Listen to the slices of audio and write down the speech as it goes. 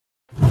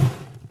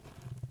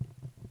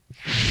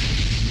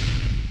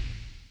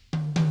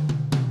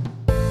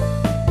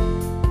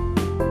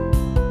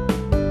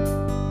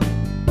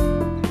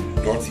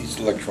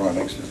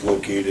Electronics is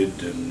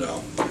located in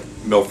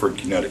Milford,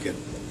 Connecticut.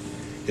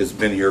 It's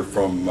been here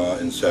from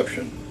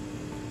inception.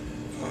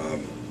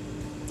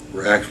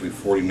 We're actually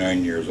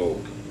 49 years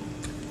old.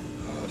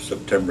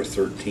 September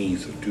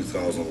 13th of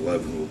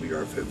 2011 will be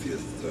our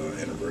 50th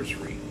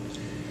anniversary.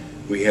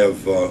 We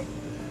have a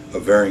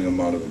varying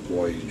amount of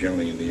employees,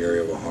 generally in the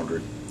area of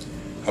 100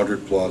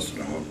 plus and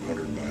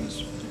 100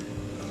 minus,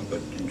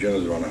 but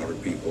generally around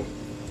 100 people.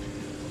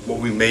 What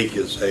we make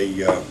is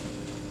a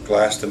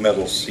glass to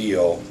metal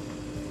seal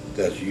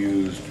that's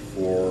used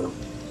for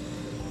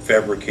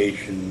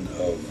fabrication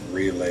of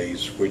relays,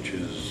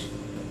 switches,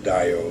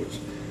 diodes,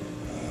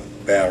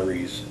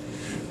 batteries.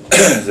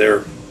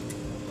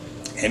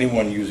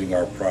 Anyone using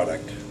our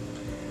product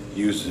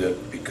uses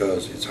it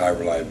because it's high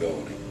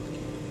reliability.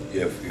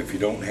 If you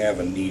don't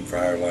have a need for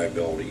high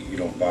reliability, you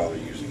don't bother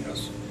using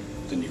us.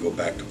 Then you go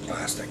back to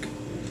plastic,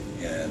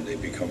 and they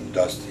become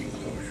dusty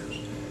enclosures.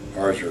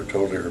 Ours are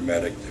totally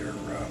hermetic.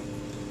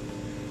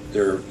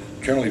 They're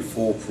generally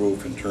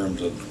foolproof in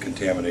terms of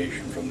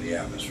contamination from the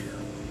atmosphere.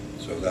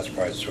 So that's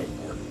why it's so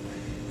important.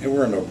 And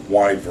we're in a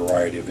wide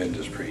variety of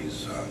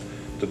industries.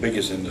 The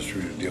biggest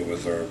industries we deal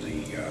with are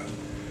the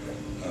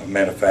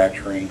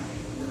manufacturing.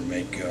 We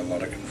make a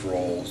lot of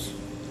controls,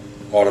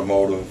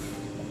 automotive,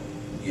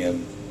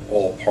 in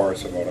all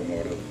parts of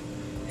automotive,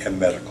 and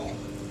medical.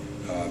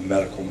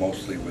 Medical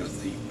mostly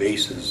with the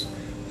bases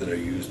that are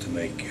used to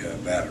make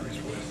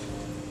batteries with.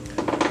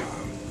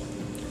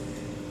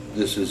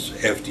 This is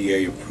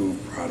FDA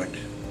approved product,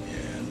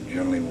 and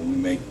generally when we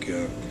make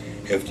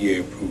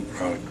FDA approved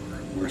product,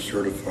 we're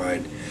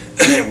certified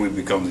and we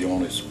become the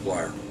only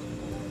supplier.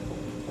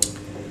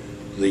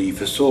 The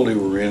facility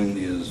we're in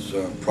is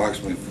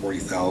approximately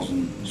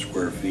 40,000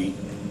 square feet.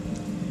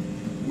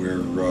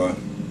 We're a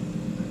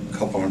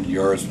couple hundred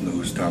yards from the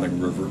Houstonic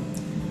River,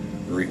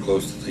 very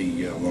close to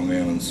the Long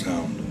Island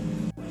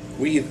Sound.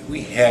 We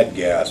had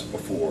gas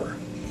before,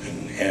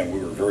 and we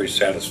were very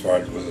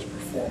satisfied with its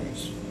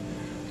performance.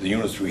 The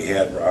units we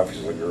had were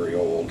obviously very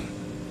old,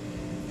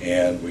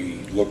 and we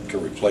looked to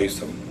replace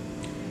them.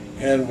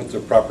 And with the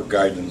proper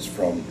guidance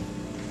from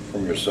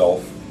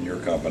yourself and your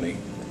company,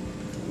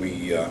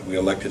 we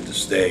elected to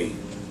stay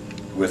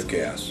with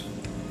gas.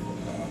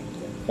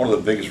 One of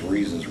the biggest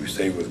reasons we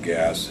stay with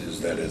gas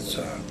is that it's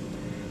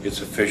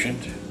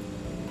efficient,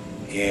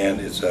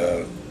 and it's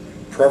a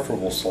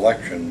preferable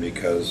selection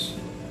because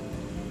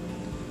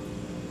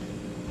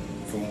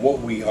from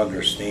what we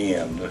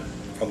understand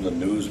from the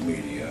news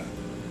media,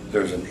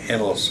 there's an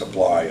endless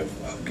supply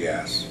of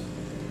gas,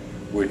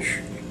 which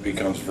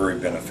becomes very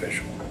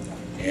beneficial.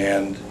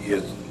 And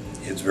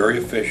it's very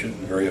efficient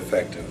and very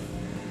effective.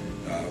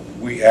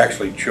 We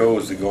actually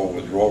chose to go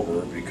with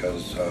ROBUR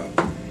because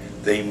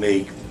they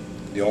make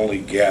the only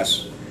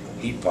gas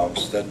heat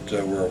pumps that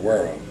we're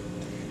aware of.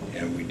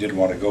 And we did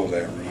want to go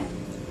that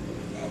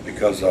route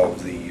because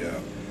of the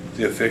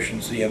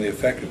efficiency and the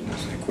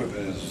effectiveness. The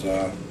equipment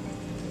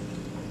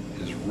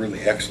is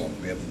really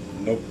excellent. We have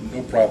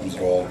no problems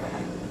at all.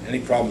 Any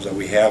problems that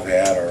we have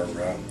had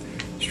are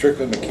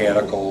strictly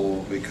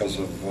mechanical because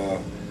of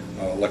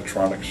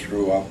electronic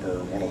screw up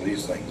or one of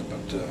these things,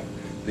 but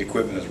the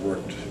equipment has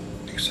worked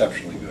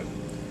exceptionally good.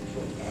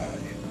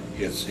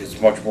 It's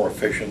much more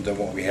efficient than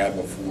what we had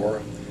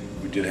before.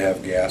 We did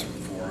have gas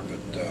before,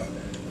 but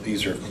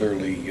these are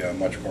clearly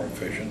much more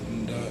efficient,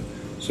 and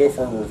so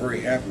far we're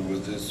very happy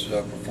with this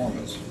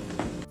performance.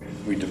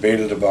 We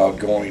debated about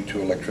going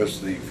to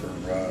electricity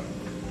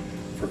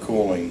for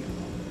cooling,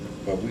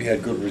 but we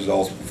had good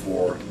results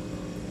before,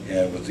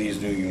 and with these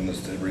new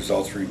units the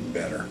results are even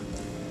better.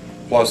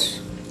 Plus,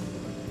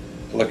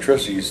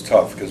 electricity is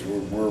tough because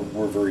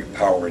we're very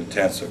power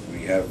intensive.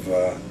 We have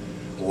a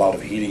lot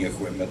of heating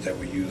equipment that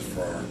we use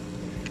for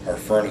our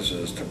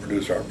furnaces to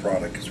produce our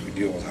product because we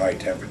deal with high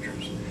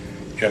temperatures.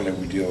 Generally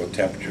we deal with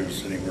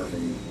temperatures anywhere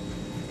from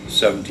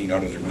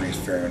 1,700 degrees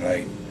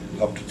Fahrenheit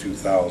up to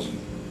 2,000.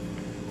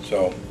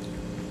 So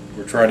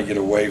we're trying to get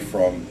away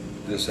from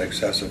this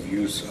excessive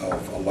use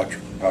of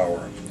electrical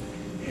power,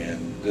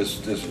 and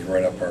this is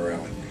right up our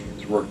alley.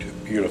 It's worked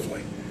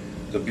beautifully.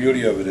 The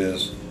beauty of it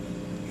is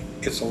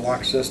it's a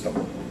lock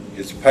system.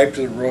 It's piped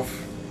to the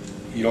roof.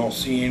 You don't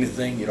see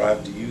anything. You don't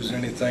have to use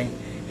anything.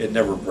 It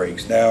never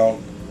breaks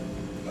down.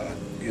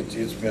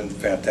 It's been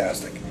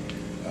fantastic.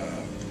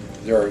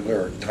 There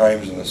are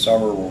times in the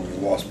summer where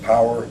we've lost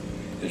power.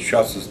 It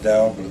shuts us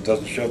down, but it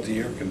doesn't shut the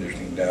air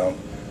conditioning down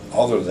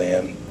other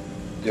than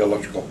the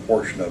electrical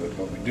portion of it.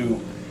 But we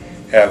do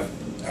have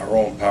our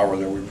own power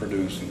that we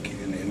produce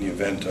in the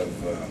event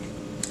of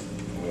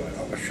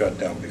a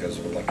shutdown because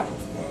of electrical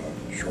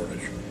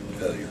shortage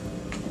failure.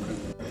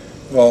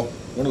 Well,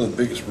 one of the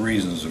biggest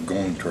reasons of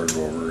going toward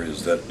ROBUR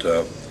is that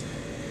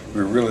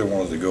we really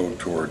wanted to go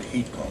toward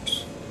heat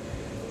pumps.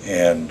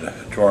 And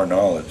to our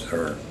knowledge,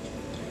 there are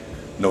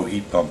no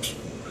heat pumps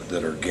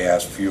that are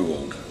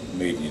gas-fueled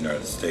made in the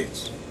United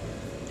States.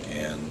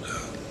 And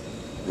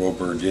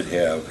ROBUR did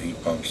have heat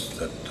pumps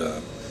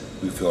that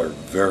we feel are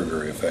very,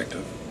 very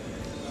effective.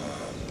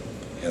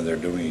 And they're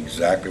doing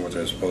exactly what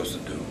they're supposed to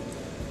do.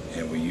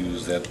 and we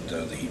use that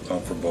the heat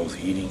pump for both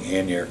heating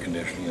and air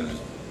conditioning, and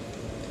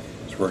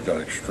it's worked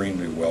out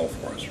extremely well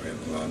for us. We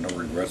have no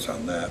regrets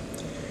on that.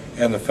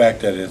 And the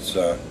fact that it's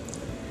a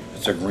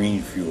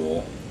green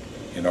fuel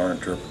in our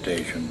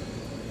interpretation,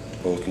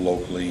 both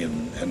locally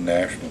and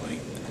nationally,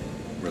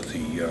 with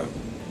the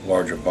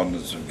large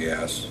abundance of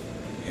gas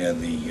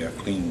and the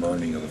clean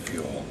burning of the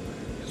fuel,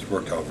 it's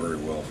worked out very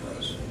well for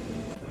us.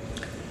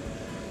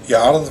 Yeah,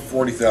 out of the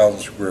 40,000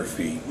 square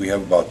feet, we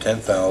have about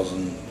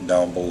 10,000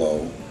 down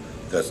below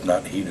that's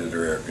not heated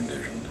or air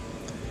conditioned.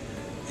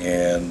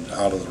 And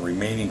out of the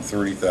remaining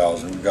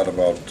 30,000, we've got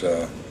about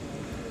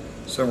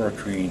somewhere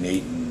between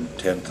 8,000 and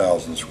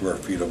 10,000 square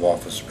feet of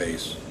office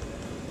space,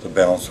 the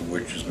balance of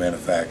which is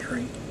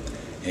manufacturing,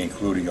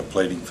 including a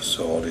plating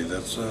facility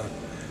that's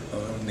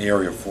in the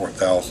area of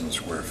 4,000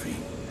 square feet.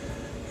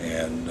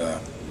 And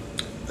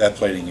that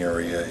plating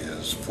area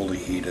is fully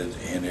heated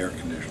and air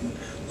conditioned,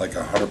 like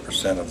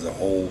 100% of the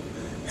whole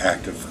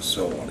active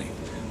facility.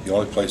 The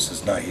only place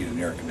that's not heated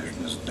and air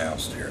conditioned is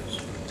downstairs.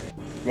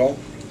 Well,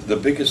 the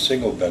biggest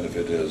single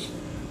benefit is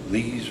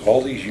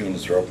all these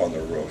units are up on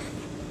the roof.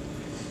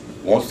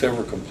 Once they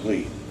were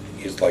complete,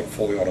 it's like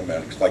fully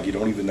automatic. It's like you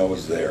don't even know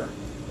it's there.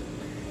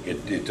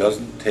 It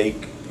doesn't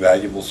take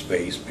valuable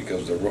space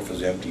because the roof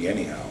is empty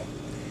anyhow.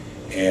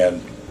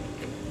 And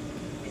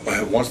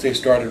once they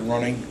started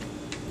running,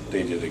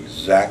 they did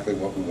exactly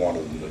what we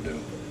wanted them to do.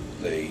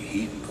 They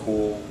heat and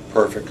cool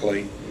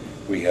perfectly.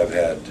 We have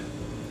had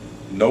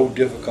no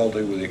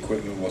difficulty with the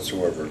equipment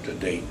whatsoever to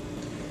date.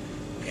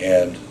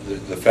 And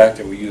the fact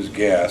that we use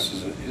gas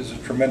is a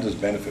tremendous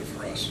benefit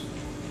for us.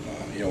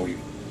 You know,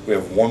 we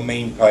have one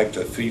main pipe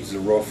that feeds the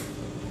roof,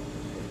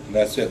 and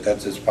that's it.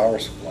 That's its power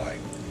supply,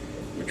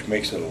 which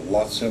makes it a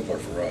lot simpler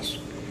for us.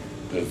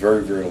 There's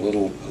very, very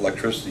little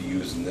electricity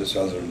used in this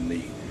other than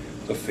the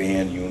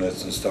fan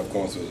units and stuff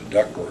going through the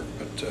ductwork,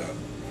 but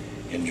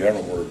in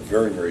general we're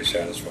very, very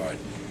satisfied.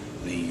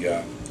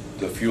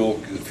 The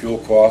fuel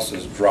cost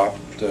has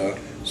dropped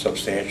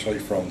substantially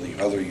from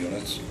the other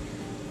units,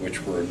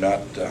 which were not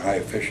high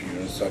efficient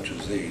units such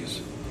as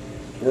these.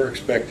 We're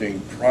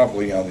expecting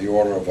probably on the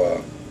order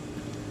of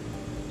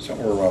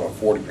somewhere around a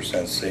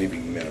 40%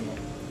 saving minimum.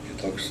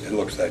 It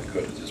looks that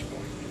good at this point.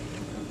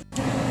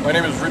 My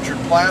name is Richard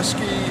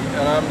Plasky,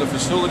 and I'm the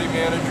facility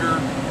manager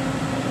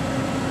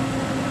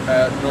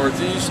at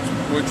Northeast,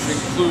 which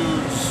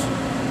includes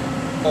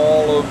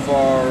all of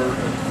our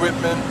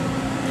equipment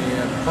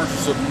and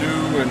purchase of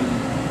new and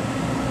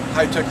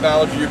high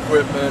technology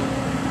equipment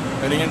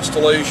and the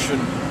installation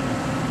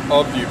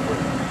of the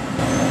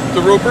equipment.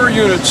 The ROBUR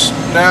units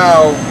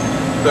now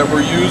that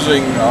we're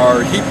using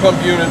are heat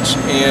pump units,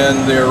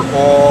 and they're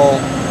all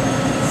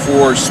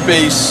for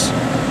space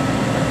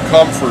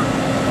comfort.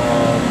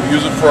 We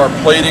use it for our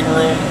plating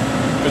room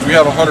because we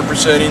have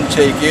 100%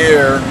 intake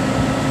air.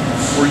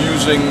 We're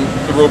using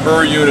the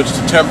ROBUR units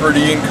to temper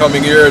the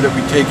incoming air that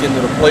we take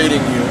into the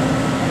plating unit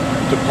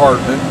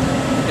department.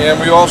 And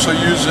we also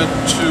use it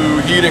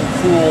to heat and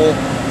cool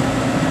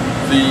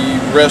the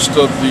rest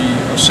of the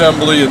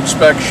assembly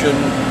inspection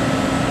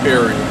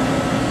area.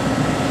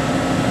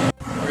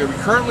 Okay, we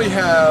currently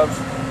have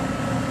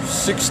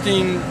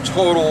 16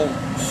 total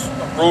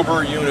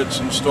ROBUR units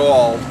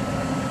installed.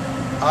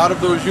 Out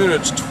of those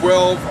units,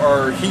 12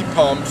 are heat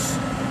pumps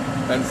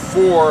and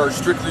 4 are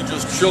strictly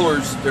just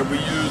chillers that we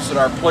use in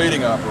our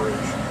plating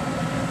operation.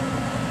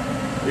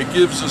 It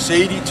gives us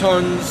 80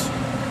 tons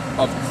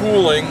of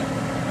cooling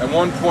and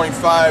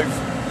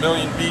 1.5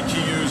 million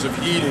BTUs of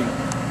heating,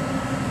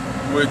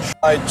 which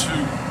tied to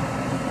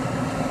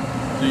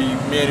the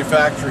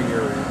manufacturing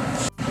area.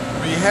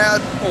 We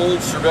had old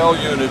Reversible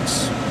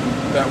units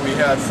that we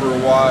had for a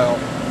while,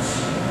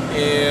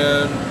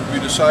 and we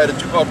decided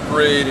to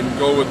upgrade and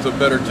go with the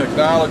better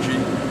technology.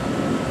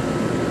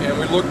 And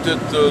we looked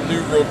at the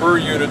new ROBUR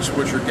units,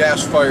 which are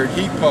gas-fired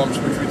heat pumps,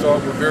 which we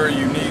thought were very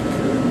unique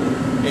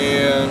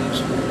and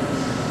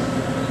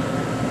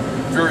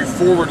very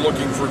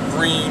forward-looking for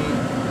green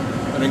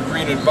and a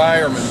green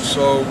environment.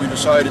 So we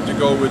decided to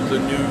go with the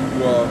new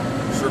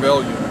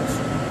Reversible unit.